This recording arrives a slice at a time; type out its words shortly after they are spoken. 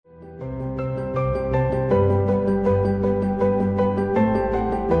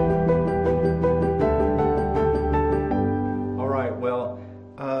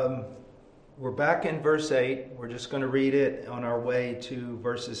back in verse 8. We're just going to read it on our way to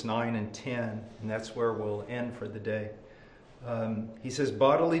verses 9 and 10, and that's where we'll end for the day. He says,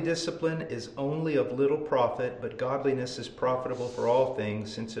 bodily discipline is only of little profit, but godliness is profitable for all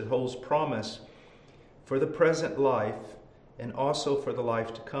things, since it holds promise for the present life and also for the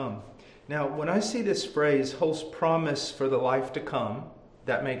life to come. Now, when I see this phrase, holds promise for the life to come,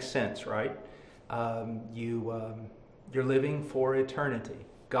 that makes sense, right? You're living for eternity.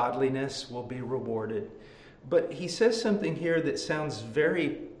 Godliness will be rewarded. But he says something here that sounds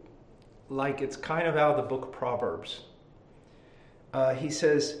very like it's kind of out of the book of Proverbs. He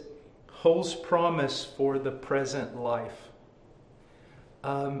says, holds promise for the present life.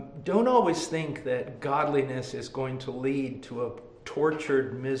 Don't always think that godliness is going to lead to a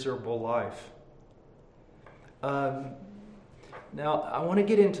tortured, miserable life. Now, I want to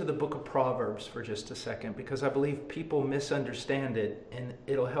get into the book of Proverbs for just a second, because I believe people misunderstand it, and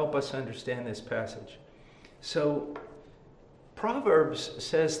it'll help us understand this passage. So, Proverbs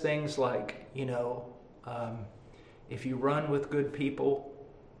says things like, if you run with good people,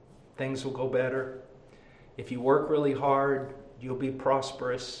 things will go better. If you work really hard, you'll be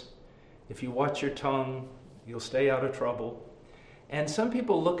prosperous. If you watch your tongue, you'll stay out of trouble. And some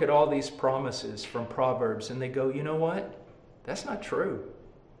people look at all these promises from Proverbs and they go, you know what? That's not true.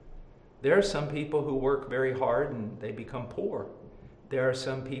 There are some people who work very hard and they become poor. There are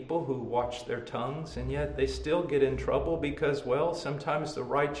some people who watch their tongues and yet they still get in trouble because, well, sometimes the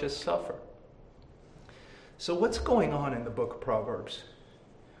righteous suffer. So what's going on in the book of Proverbs?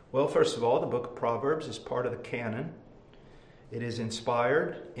 Well, first of all, the book of Proverbs is part of the canon. It is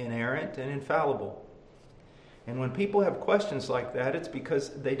inspired, inerrant, and infallible. And when people have questions like that, it's because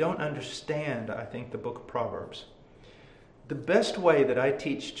they don't understand, I think, the book of Proverbs. The best way that I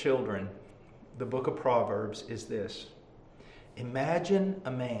teach children the book of Proverbs is this. Imagine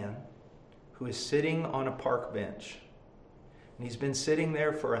a man who is sitting on a park bench, and he's been sitting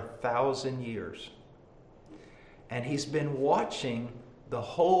there for 1,000 years. And he's been watching the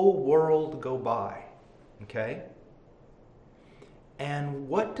whole world go by, okay? And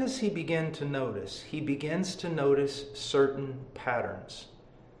what does he begin to notice? He begins to notice certain patterns.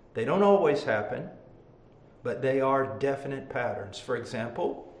 They don't always happen, but they are definite patterns. For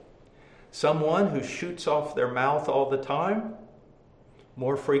example, someone who shoots off their mouth all the time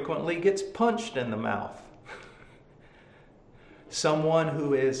more frequently gets punched in the mouth. Someone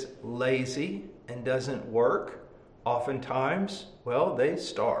who is lazy and doesn't work, oftentimes, well, they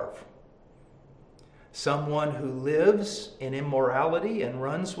starve. Someone who lives in immorality and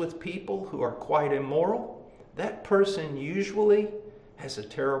runs with people who are quite immoral, that person usually has a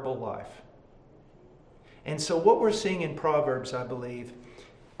terrible life. And so what we're seeing in Proverbs, I believe,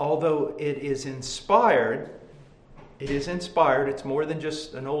 although it is inspired, it's more than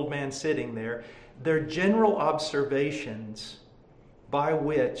just an old man sitting there. They're general observations by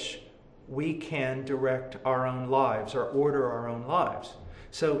which we can direct our own lives or order our own lives.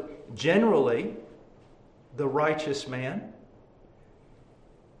 So generally, the righteous man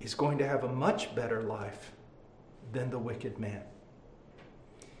is going to have a much better life than the wicked man.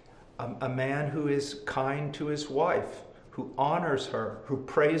 A man who is kind to his wife, who honors her, who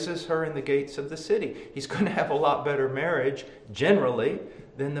praises her in the gates of the city. He's going to have a lot better marriage, generally,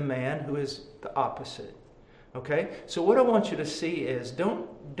 than the man who is the opposite. Okay? So what I want you to see is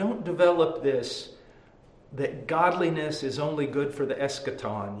don't develop this, that godliness is only good for the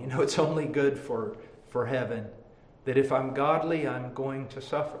eschaton. It's only good for heaven. That if I'm godly, I'm going to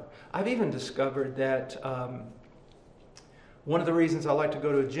suffer. I've even discovered that one of the reasons I like to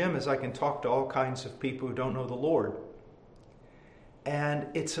go to a gym is I can talk to all kinds of people who don't know the Lord. And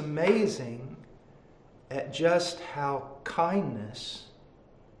it's amazing at just how kindness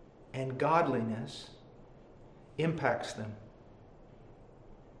and godliness impacts them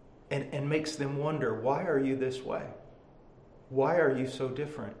and makes them wonder, why are you this way? Why are you so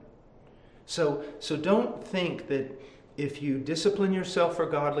different? So don't think that if you discipline yourself for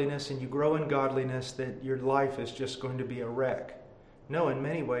godliness and you grow in godliness that your life is just going to be a wreck. No, in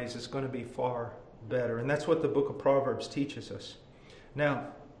many ways it's going to be far better. And that's what the book of Proverbs teaches us. Now,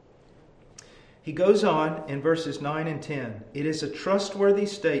 he goes on in verses 9 and 10. It is a trustworthy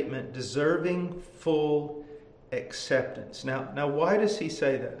statement deserving full acceptance. Now why does he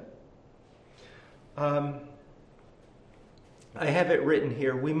say that? I have it written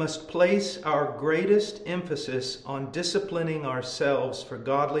here. We must place our greatest emphasis on disciplining ourselves for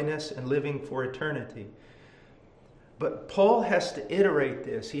godliness and living for eternity. But Paul has to iterate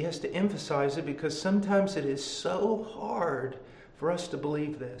this. He has to emphasize it because sometimes it is so hard for us to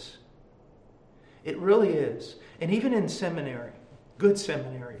believe this. It really is. And even in seminary, good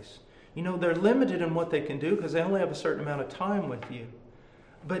seminaries, They're limited in what they can do because they only have a certain amount of time with you.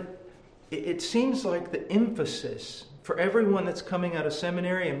 But it seems like the emphasis for everyone that's coming out of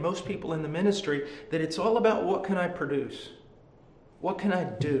seminary and most people in the ministry, that it's all about what can I produce? What can I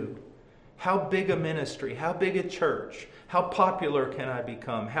do? How big a ministry? How big a church? How popular can I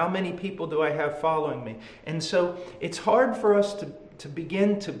become? How many people do I have following me? And so it's hard for us to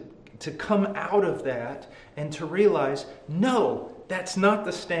begin to come out of that and to realize, no, that's not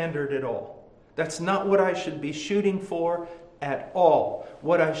the standard at all. That's not what I should be shooting for at all.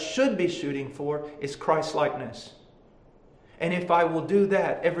 What I should be shooting for is Christ-likeness. And if I will do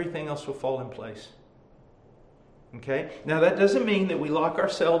that, everything else will fall in place. Okay? Now that doesn't mean that we lock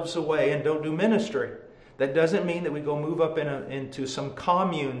ourselves away and don't do ministry. That doesn't mean that we go move up into some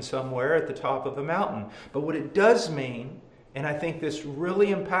commune somewhere at the top of a mountain. But what it does mean, and I think this really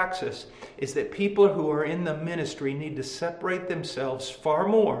impacts us, is that people who are in the ministry need to separate themselves far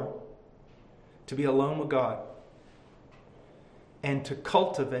more to be alone with God and to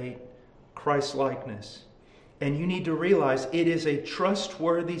cultivate Christ-likeness. And you need to realize it is a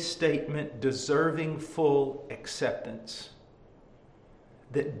trustworthy statement deserving full acceptance.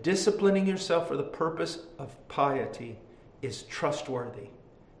 That disciplining yourself for the purpose of piety is trustworthy.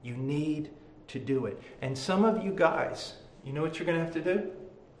 You need to do it. And some of you guys, you know what you're going to have to do?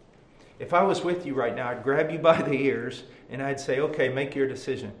 If I was with you right now, I'd grab you by the ears and I'd say, okay, make your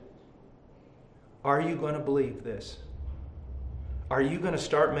decision. Are you going to believe this? Are you going to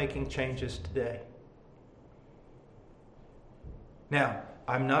start making changes today? Now,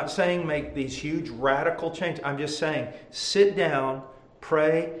 I'm not saying make these huge radical changes. I'm just saying sit down,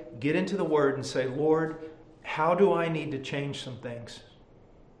 pray, get into the Word and say, Lord, how do I need to change some things?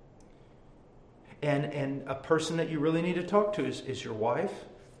 And a person that you really need to talk to is your wife.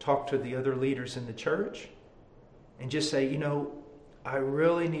 Talk to the other leaders in the church. And just say, I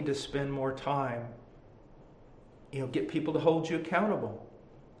really need to spend more time. Get people to hold you accountable.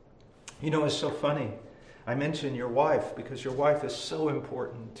 It's so funny. I mention your wife because your wife is so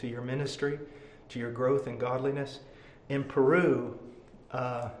important to your ministry, to your growth and godliness. In Peru,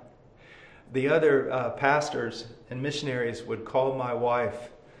 the other pastors and missionaries would call my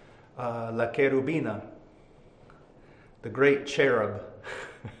wife La Querubina, the great cherub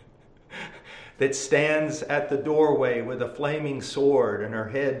that stands at the doorway with a flaming sword and her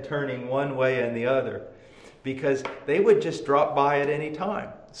head turning one way and the other, because they would just drop by at any time.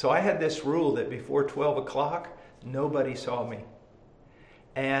 So I had this rule that before 12 o'clock, nobody saw me.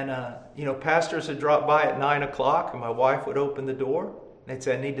 And, pastors would drop by at 9 o'clock and my wife would open the door and they'd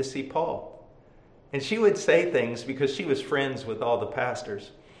say, I need to see Paul. And she would say things because she was friends with all the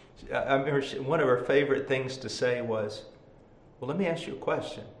pastors. I remember one of her favorite things to say was, well, let me ask you a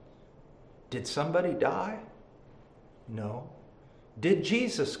question. Did somebody die? No. Did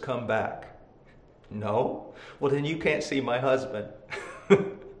Jesus come back? No. Well, then you can't see my husband.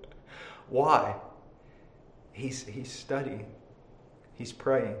 Why? He's studying. He's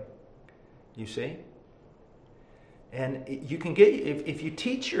praying. You see? And you can get, if you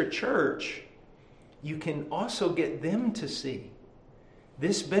teach your church, you can also get them to see.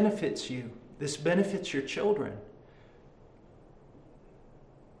 This benefits you. This benefits your children.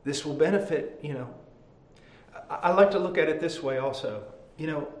 This will benefit, I like to look at it this way also.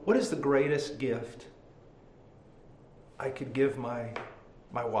 What is the greatest gift I could give my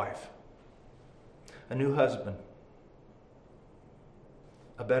wife? A new husband.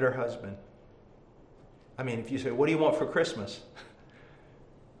 A better husband. If you say, what do you want for Christmas?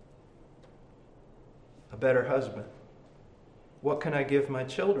 A better husband. What can I give my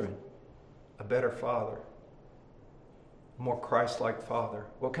children? A better father. A more Christ-like father.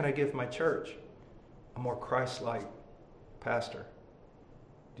 What can I give my church? A more Christ-like pastor.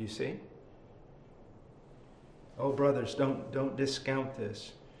 Do you see? Oh, brothers, don't discount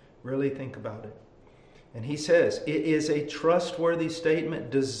this. Really think about it. And he says, it is a trustworthy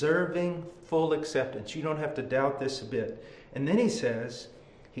statement deserving full acceptance. You don't have to doubt this a bit. And then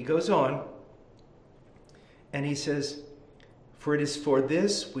he goes on, and he says, for it is for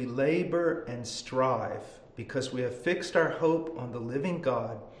this we labor and strive, because we have fixed our hope on the living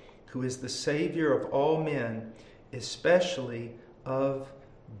God, who is the Savior of all men, especially of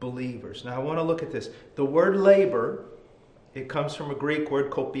believers. Now I want to look at this. The word labor, it comes from a Greek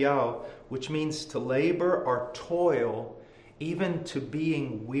word kopiao, which means to labor or toil, even to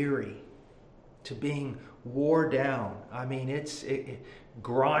being weary, to being wore down. It's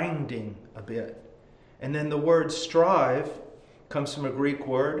grinding a bit. And then the word strive comes from a Greek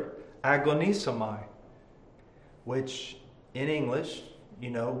word, agonisomai, which in English,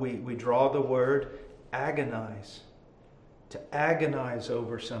 we draw the word agonize. To agonize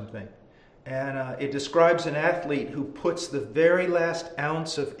over something. And it describes an athlete who puts the very last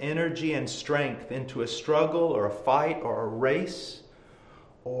ounce of energy and strength into a struggle or a fight or a race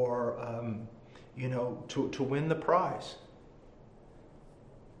or, to win the prize.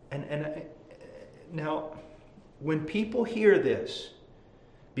 And now, when people hear this,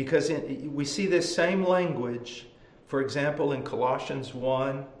 because we see this same language, for example, in Colossians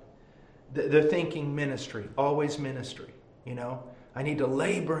 1, they're thinking ministry, always ministry, I need to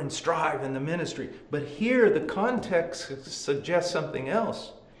labor and strive in the ministry. But here the context suggests something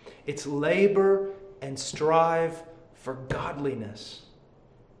else. It's labor and strive for godliness.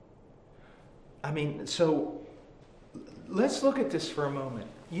 So let's look at this for a moment.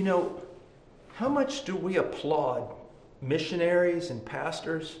 How much do we applaud missionaries and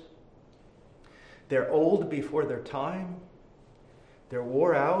pastors? They're old before their time. They're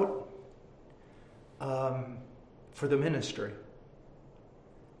wore out for the ministry.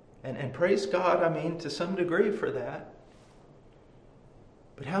 And praise God, to some degree for that.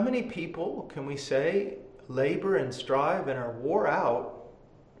 But how many people can we say labor and strive and are wore out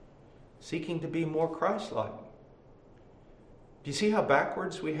seeking to be more Christ-like? Do you see how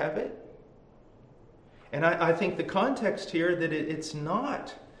backwards we have it? And I think the context here that it's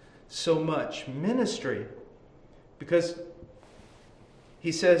not so much ministry. Because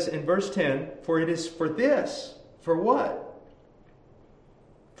he says in verse 10, for it is for this, for what?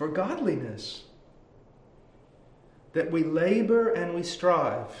 For godliness, that we labor and we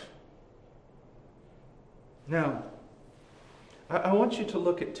strive. Now, I want you to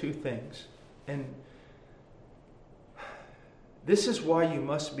look at two things. And this is why you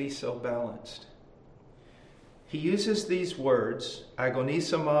must be so balanced. He uses these words,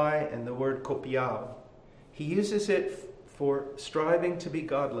 agonizomai and the word kopiao. He uses it for striving to be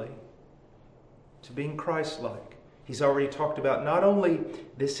godly, to being Christ-like. He's already talked about not only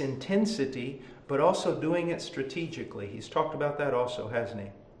this intensity, but also doing it strategically. He's talked about that also, hasn't he?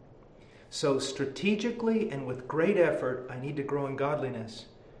 So strategically and with great effort, I need to grow in godliness.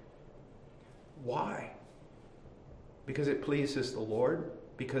 Why? Because it pleases the Lord.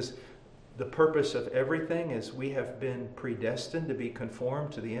 Because the purpose of everything is we have been predestined to be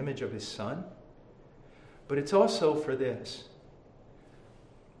conformed to the image of His Son. But it's also for this.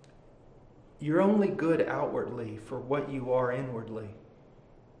 You're only good outwardly for what you are inwardly.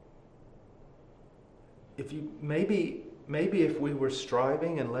 If you maybe if we were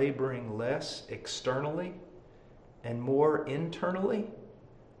striving and laboring less externally and more internally,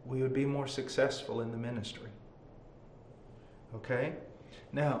 we would be more successful in the ministry. Okay?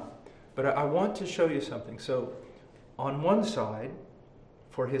 Now, but I want to show you something. So, on one side,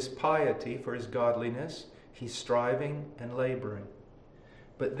 for his piety, for his godliness, he's striving and laboring.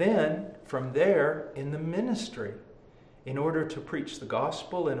 But then, from there, in the ministry, in order to preach the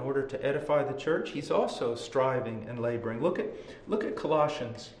gospel, in order to edify the church, he's also striving and laboring. Look at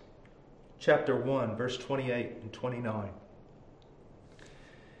Colossians chapter 1, verse 28 and 29.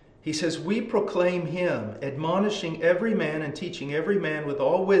 He says, we proclaim him, admonishing every man and teaching every man with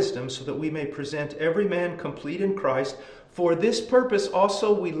all wisdom, so that we may present every man complete in Christ. For this purpose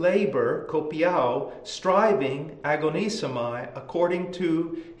also we labor, kopiao, striving, agonizomai, according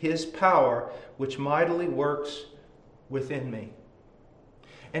to his power, which mightily works within me.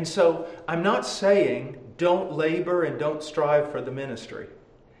 And so I'm not saying don't labor and don't strive for the ministry.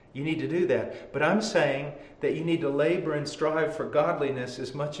 You need to do that. But I'm saying that you need to labor and strive for godliness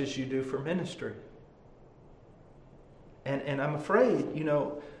as much as you do for ministry. And I'm afraid,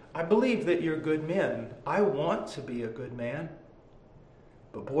 I believe that you're good men. I want to be a good man.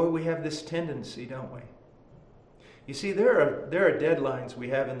 But boy, we have this tendency, don't we? You see, there are deadlines we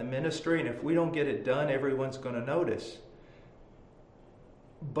have in the ministry, and if we don't get it done, everyone's going to notice.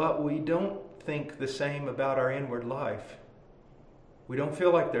 But we don't think the same about our inward life. We don't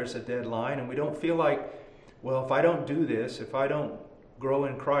feel like there's a deadline, and we don't feel like, well, if I don't do this, if I don't grow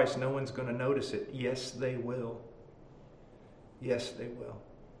in Christ, no one's going to notice it. Yes, they will. Yes, they will.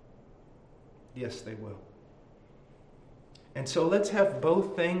 Yes, they will. And so let's have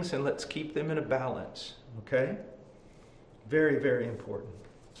both things and let's keep them in a balance. Okay? Very, very important.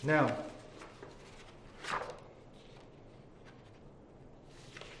 Now,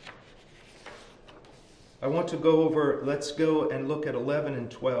 I want to go over, let's go and look at 11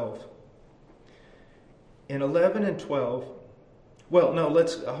 and 12. In 11 and 12, well, no,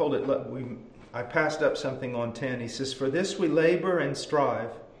 let's hold it. I passed up something on 10. He says, for this we labor and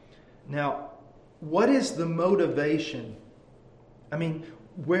strive. Now, what is the motivation?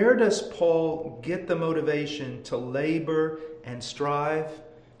 Where does Paul get the motivation to labor and strive,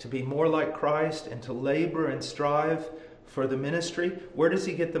 to be more like Christ, and to labor and strive for the ministry. Where does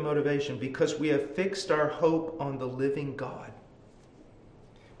he get the motivation? Because we have fixed our hope on the living God.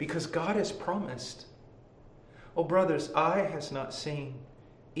 Because God has promised. Oh, brothers, eye has not seen,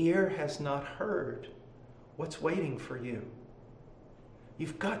 ear has not heard what's waiting for you.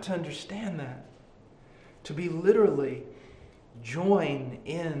 You've got to understand that. To be literally joined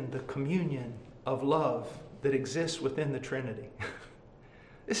in the communion of love that exists within the Trinity.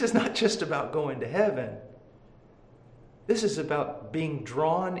 This is not just about going to heaven. This is about being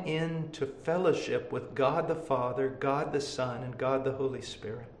drawn into fellowship with God the Father, God the Son, and God the Holy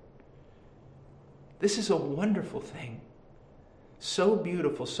Spirit. This is a wonderful thing. So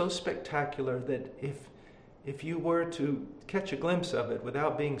beautiful, so spectacular that if you were to catch a glimpse of it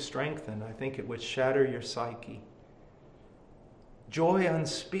without being strengthened, I think it would shatter your psyche. Joy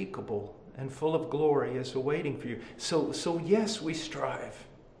unspeakable and full of glory is awaiting for you. So yes, we strive.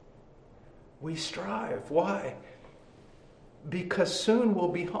 We strive. Why? Because soon we'll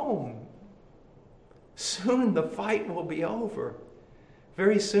be home. Soon the fight will be over.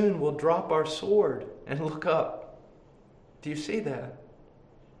 Very soon we'll drop our sword and look up. Do you see that?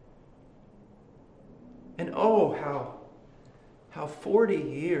 And oh, how 40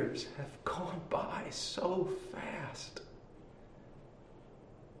 years have gone by so fast.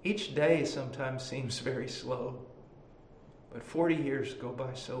 Each day sometimes seems very slow, but 40 years go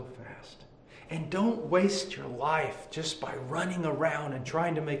by so fast. And don't waste your life just by running around and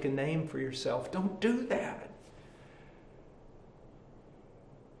trying to make a name for yourself. Don't do that.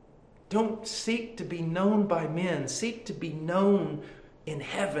 Don't seek to be known by men. Seek to be known in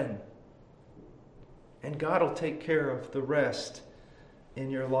heaven. And God will take care of the rest in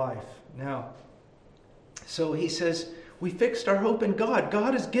your life. Now, so he says, we fixed our hope in God.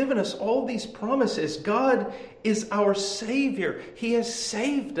 God has given us all these promises. God is our Savior. He has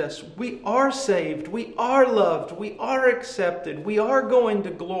saved us. We are saved. We are loved. We are accepted. We are going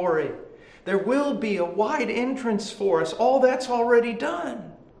to glory. There will be a wide entrance for us. All that's already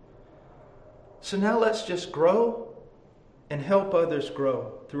done. So now let's just grow and help others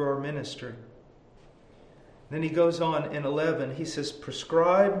grow through our ministry. Then he goes on in 11. He says,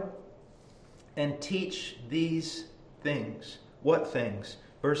 prescribe and teach these things. What things?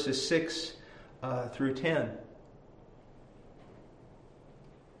 Verses 6 through 10.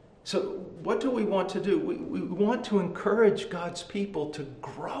 So what do we want to do? We want to encourage God's people to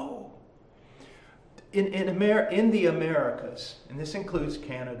grow. In the Americas, and this includes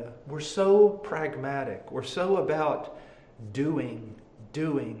Canada, we're so pragmatic. We're so about doing.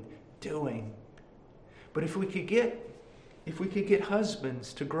 But if we could get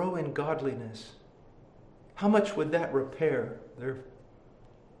husbands to grow in godliness, how much would that repair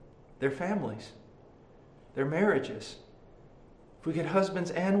their families, their marriages? If we get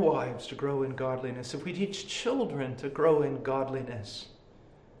husbands and wives to grow in godliness, if we teach children to grow in godliness,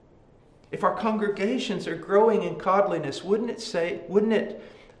 if our congregations are growing in godliness, wouldn't it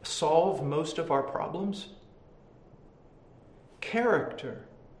solve most of our problems? Character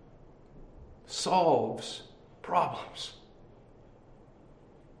solves problems.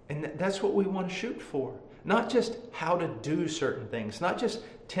 And that's what we want to shoot for. Not just how to do certain things. Not just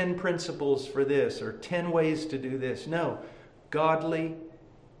 10 principles for this or 10 ways to do this. No, godly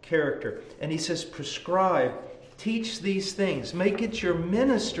character. And he says, prescribe, teach these things. Make it your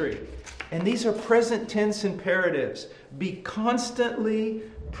ministry. And these are present tense imperatives. Be constantly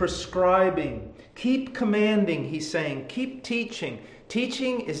prescribing. Keep commanding, he's saying. Keep teaching.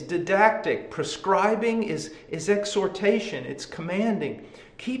 Teaching is didactic. Prescribing is exhortation. It's commanding.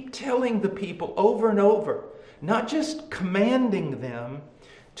 Keep telling the people over and over. Not just commanding them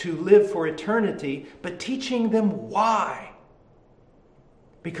to live for eternity, but teaching them why.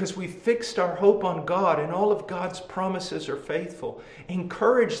 Because we fixed our hope on God and all of God's promises are faithful.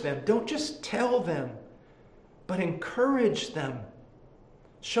 Encourage them. Don't just tell them, but encourage them.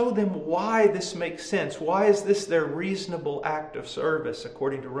 Show them why this makes sense. Why is this their reasonable act of service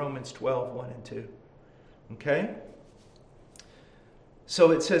according to Romans 12, 1 and 2? Okay?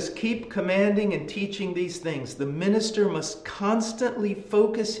 So it says, keep commanding and teaching these things. The minister must constantly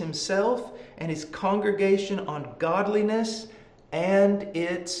focus himself and his congregation on godliness and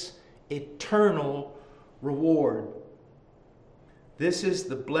its eternal reward. This is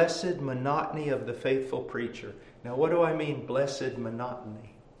the blessed monotony of the faithful preacher. Now, what do I mean, blessed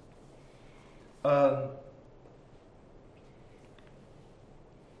monotony?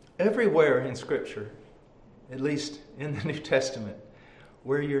 Everywhere in Scripture, at least in the New Testament,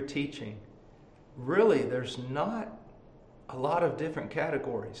 where you're teaching, really there's not a lot of different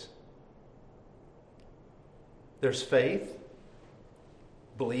categories. There's faith.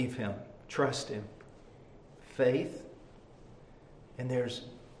 Believe him. Trust him. Faith. And there's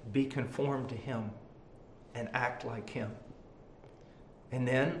be conformed to Him and act like Him. And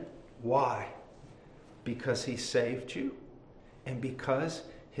then, why? Because He saved you and because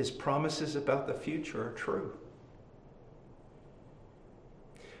His promises about the future are true.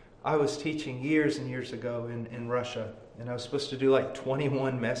 I was teaching years and years ago in Russia, and I was supposed to do like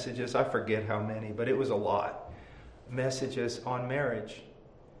 21 messages. I forget how many, but it was a lot. Messages on marriage.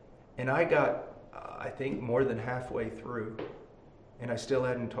 And I got, I think, more than halfway through, and I still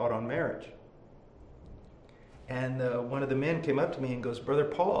hadn't taught on marriage. And one of the men came up to me and goes, Brother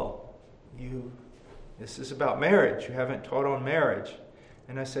Paul, this is about marriage. You haven't taught on marriage.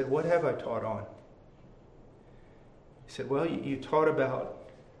 And I said, what have I taught on? He said, well, you've taught about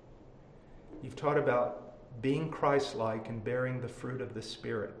being Christ-like and bearing the fruit of the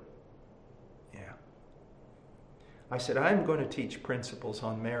Spirit. Yeah. I said, I'm going to teach principles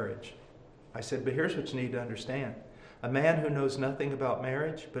on marriage. I said, but here's what you need to understand. A man who knows nothing about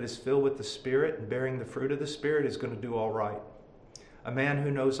marriage but is filled with the Spirit and bearing the fruit of the Spirit is going to do all right. A man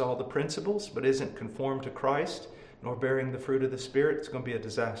who knows all the principles but isn't conformed to Christ nor bearing the fruit of the Spirit is going to be a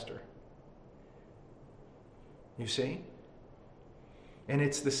disaster. You see? And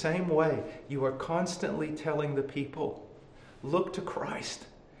it's the same way. You are constantly telling the people, look to Christ.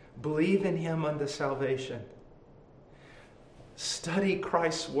 Believe in Him unto salvation. Study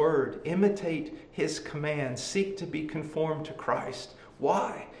Christ's word. Imitate His commands. Seek to be conformed to Christ.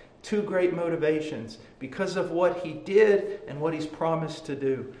 Why? Two great motivations. Because of what He did and what He's promised to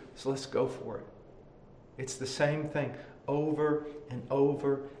do. So let's go for it. It's the same thing over and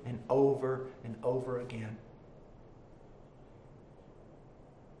over and over and over again.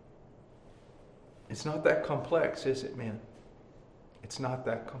 It's not that complex, is it, man? It's not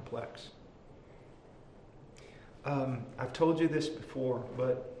that complex. I've told you this before,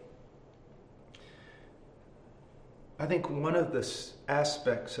 but I think one of the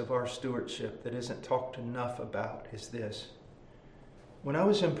aspects of our stewardship that isn't talked enough about is this. When I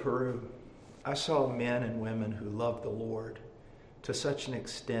was in Peru, I saw men and women who loved the Lord to such an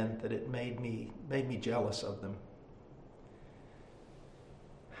extent that it made me jealous of them.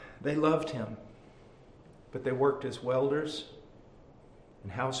 They loved Him, but they worked as welders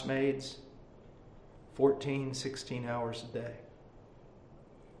and housemaids 14, 16 hours a day.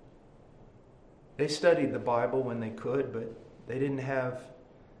 They studied the Bible when they could, but they didn't have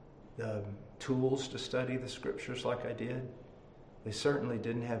the tools to study the Scriptures like I did. They certainly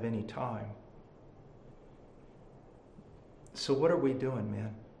didn't have any time. So what are we doing,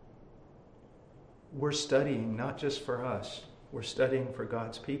 man? We're studying not just for us. We're studying for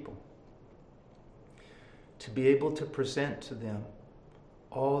God's people. To be able to present to them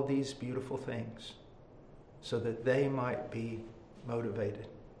all these beautiful things so that they might be motivated.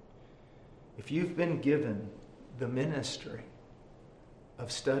 If you've been given the ministry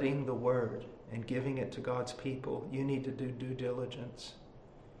of studying the Word and giving it to God's people, you need to do due diligence.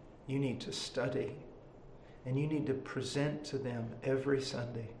 You need to study. And you need to present to them every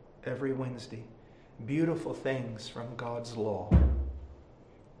Sunday, every Wednesday, beautiful things from God's law.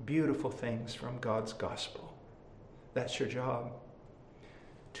 Beautiful things from God's gospel. That's your job.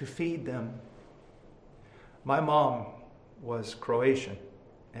 To feed them. My mom was Croatian,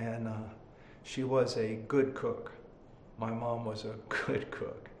 and she was a good cook. My mom was a good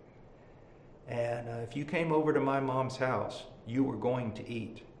cook. And if you came over to my mom's house, you were going to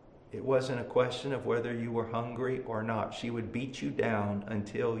eat. It wasn't a question of whether you were hungry or not. She would beat you down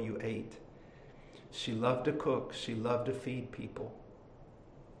until you ate. She loved to cook. She loved to feed people.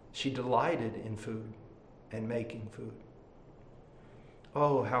 She delighted in food and making food.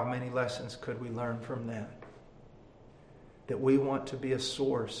 Oh, how many lessons could we learn from that? That we want to be a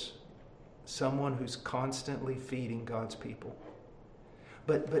source, someone who's constantly feeding God's people.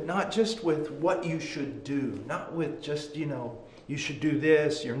 But not just with what you should do, not with just, you should do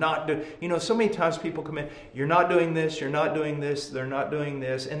this, you're not doing, so many times people come in, you're not doing this, you're not doing this, they're not doing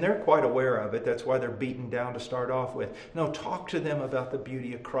this, and they're quite aware of it. That's why they're beaten down to start off with. No, talk to them about the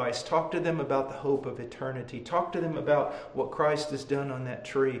beauty of Christ. Talk to them about the hope of eternity. Talk to them about what Christ has done on that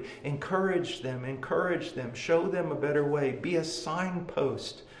tree. Encourage them, show them a better way. Be a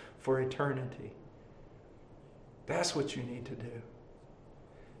signpost for eternity. That's what you need to do.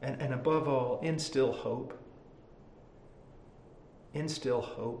 And above all, instill hope. Instill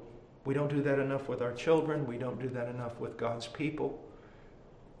hope. We don't do that enough with our children. We don't do that enough with God's people.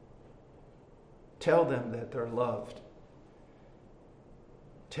 Tell them that they're loved.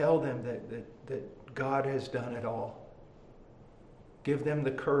 Tell them that God has done it all. Give them the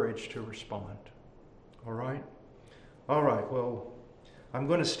courage to respond. All right? All right, well, I'm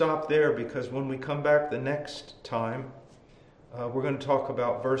going to stop there because when we come back the next time, We're going to talk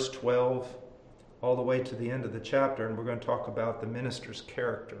about verse 12 all the way to the end of the chapter, and we're going to talk about the minister's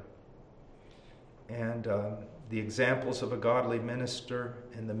character and the examples of a godly minister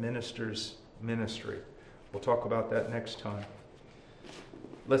and the minister's ministry. We'll talk about that next time.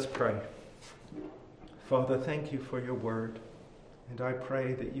 Let's pray. Father, thank you for your word, and I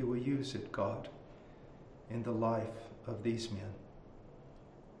pray that you will use it, God, in the life of these men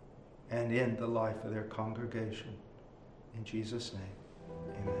and in the life of their congregation. In Jesus' name.